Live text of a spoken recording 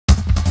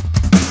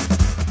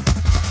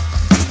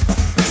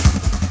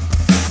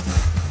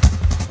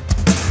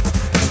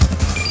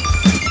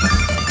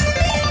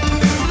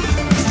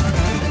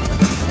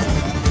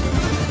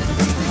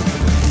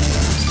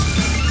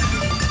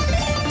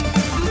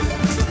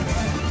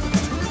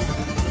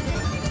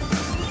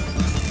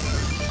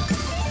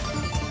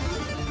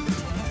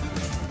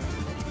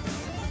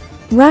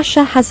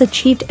Russia has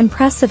achieved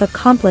impressive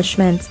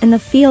accomplishments in the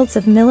fields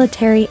of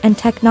military and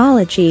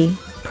technology,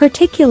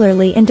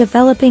 particularly in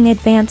developing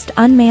advanced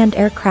unmanned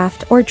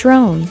aircraft or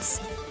drones.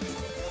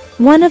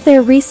 One of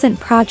their recent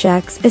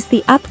projects is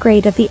the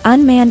upgrade of the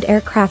unmanned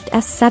aircraft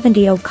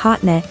S-70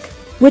 Okhotnik,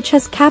 which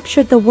has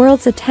captured the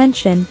world's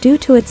attention due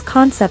to its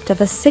concept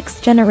of a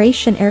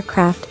sixth-generation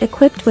aircraft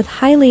equipped with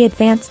highly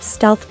advanced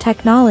stealth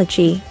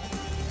technology.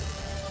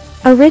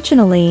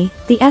 Originally,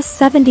 the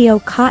S-70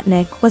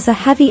 Okhotnik was a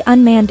heavy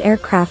unmanned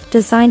aircraft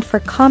designed for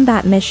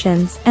combat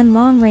missions and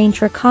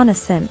long-range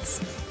reconnaissance.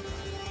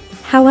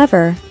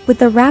 However, with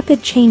the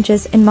rapid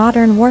changes in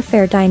modern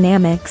warfare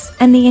dynamics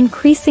and the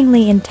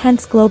increasingly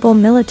intense global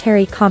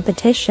military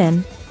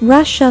competition,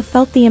 Russia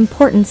felt the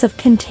importance of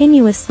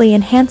continuously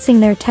enhancing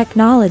their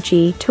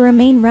technology to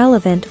remain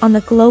relevant on the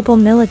global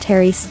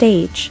military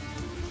stage.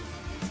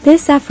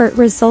 This effort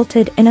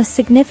resulted in a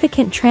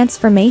significant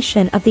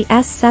transformation of the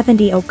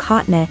S-70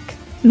 Okhotnik,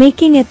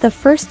 making it the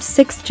first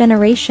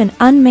sixth-generation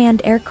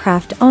unmanned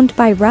aircraft owned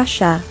by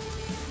Russia.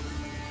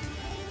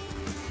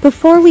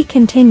 Before we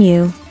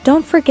continue,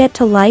 don't forget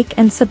to like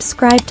and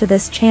subscribe to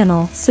this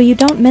channel so you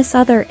don't miss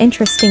other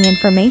interesting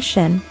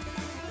information.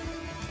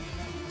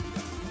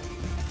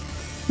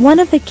 One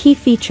of the key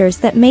features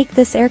that make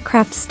this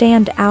aircraft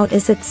stand out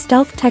is its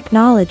stealth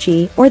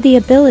technology, or the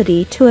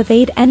ability to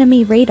evade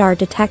enemy radar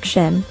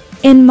detection.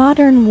 In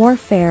modern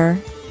warfare,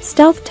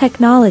 stealth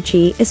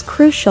technology is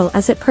crucial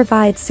as it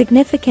provides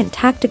significant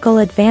tactical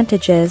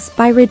advantages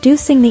by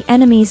reducing the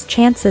enemy's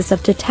chances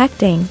of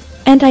detecting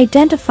and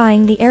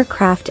identifying the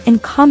aircraft in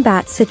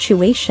combat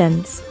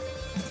situations.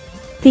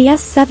 The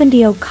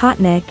S-70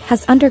 Okhotnik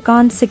has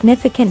undergone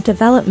significant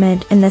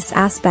development in this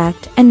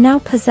aspect and now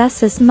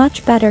possesses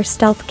much better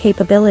stealth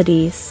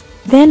capabilities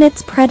than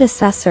its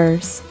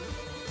predecessors.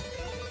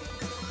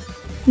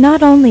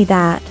 Not only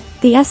that,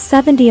 the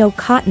S-70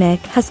 Okhotnik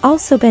has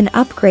also been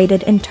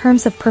upgraded in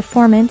terms of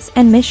performance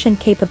and mission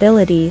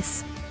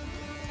capabilities.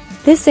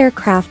 This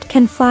aircraft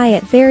can fly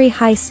at very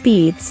high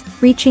speeds,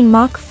 reaching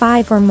Mach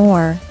 5 or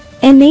more,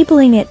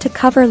 enabling it to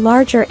cover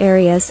larger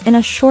areas in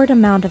a short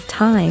amount of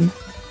time.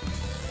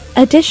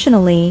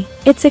 Additionally,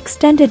 its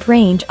extended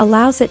range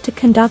allows it to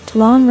conduct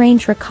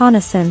long-range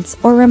reconnaissance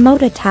or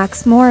remote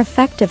attacks more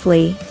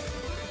effectively.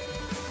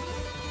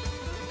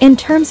 In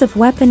terms of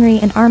weaponry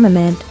and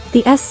armament,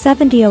 the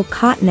S-70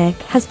 Okhotnik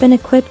has been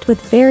equipped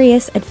with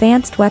various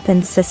advanced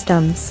weapons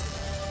systems.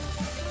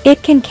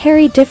 It can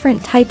carry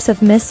different types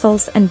of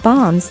missiles and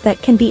bombs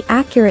that can be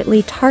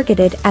accurately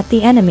targeted at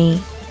the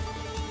enemy.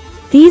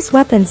 These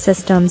weapon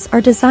systems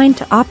are designed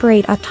to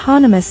operate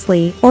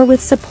autonomously or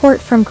with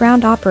support from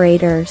ground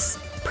operators,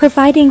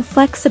 providing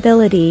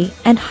flexibility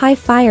and high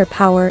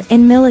firepower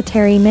in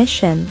military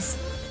missions.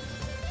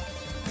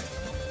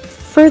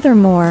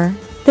 Furthermore,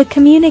 the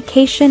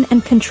communication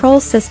and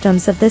control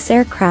systems of this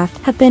aircraft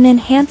have been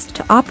enhanced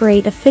to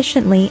operate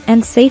efficiently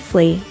and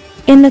safely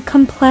in the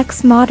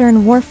complex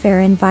modern warfare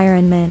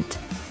environment.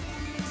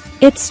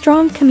 Its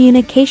strong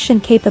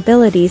communication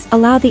capabilities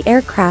allow the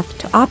aircraft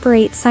to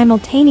operate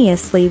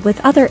simultaneously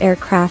with other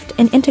aircraft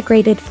in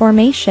integrated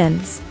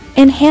formations,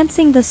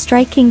 enhancing the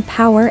striking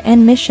power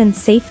and mission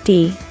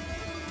safety.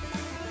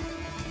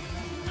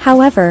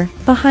 However,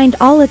 behind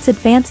all its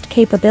advanced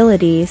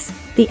capabilities,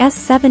 the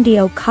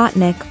S-70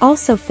 Okhotnik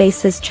also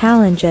faces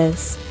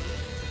challenges.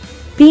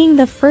 Being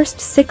the first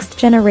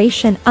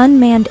sixth-generation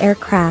unmanned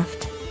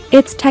aircraft,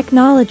 its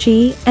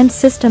technology and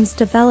systems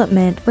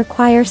development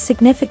require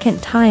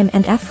significant time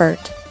and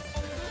effort.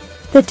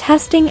 The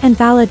testing and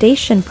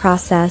validation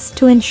process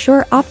to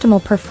ensure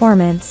optimal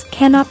performance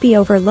cannot be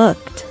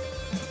overlooked.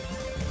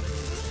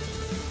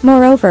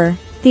 Moreover,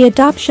 the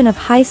adoption of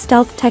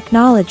high-stealth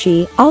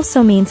technology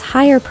also means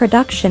higher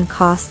production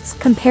costs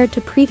compared to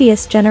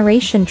previous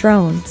generation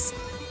drones.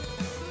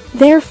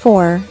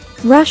 Therefore,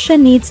 Russia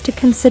needs to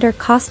consider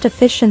cost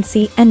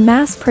efficiency and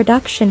mass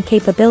production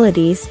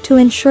capabilities to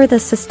ensure the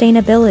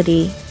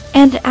sustainability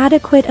and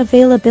adequate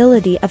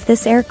availability of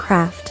this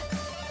aircraft.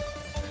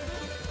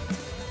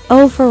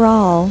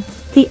 Overall,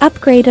 the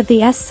upgrade of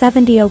the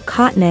S-70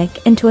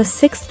 Okhotnik into a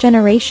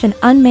sixth-generation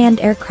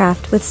unmanned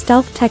aircraft with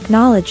stealth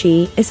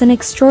technology is an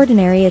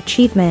extraordinary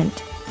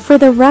achievement for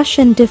the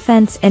Russian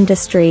defense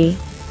industry.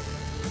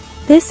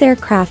 This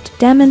aircraft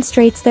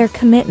demonstrates their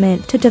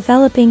commitment to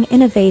developing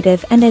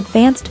innovative and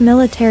advanced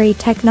military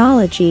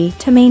technology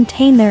to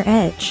maintain their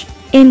edge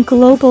in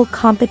global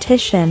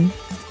competition.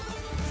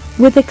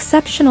 With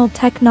exceptional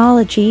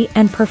technology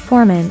and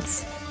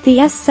performance, the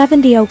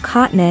S-70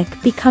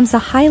 Okhotnik becomes a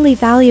highly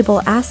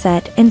valuable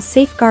asset in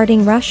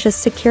safeguarding Russia's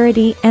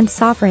security and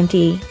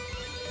sovereignty.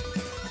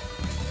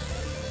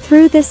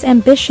 Through this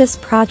ambitious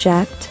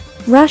project,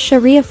 Russia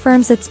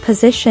reaffirms its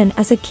position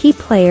as a key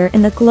player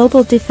in the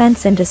global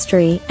defense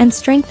industry and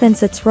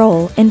strengthens its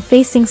role in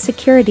facing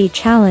security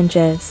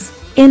challenges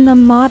in the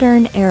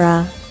modern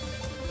era.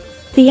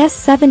 The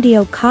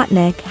S-70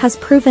 Okhotnik has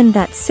proven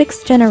that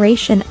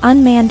sixth-generation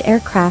unmanned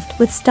aircraft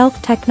with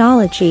stealth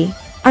technology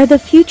are the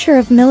future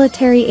of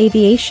military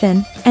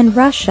aviation, and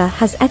Russia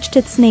has etched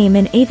its name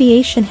in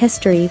aviation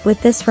history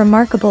with this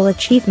remarkable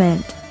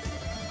achievement.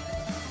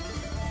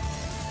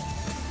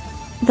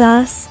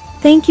 Thus,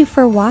 thank you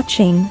for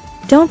watching.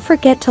 Don't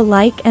forget to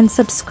like and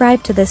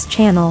subscribe to this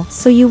channel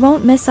so you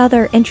won't miss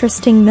other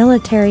interesting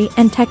military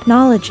and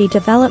technology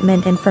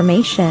development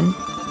information.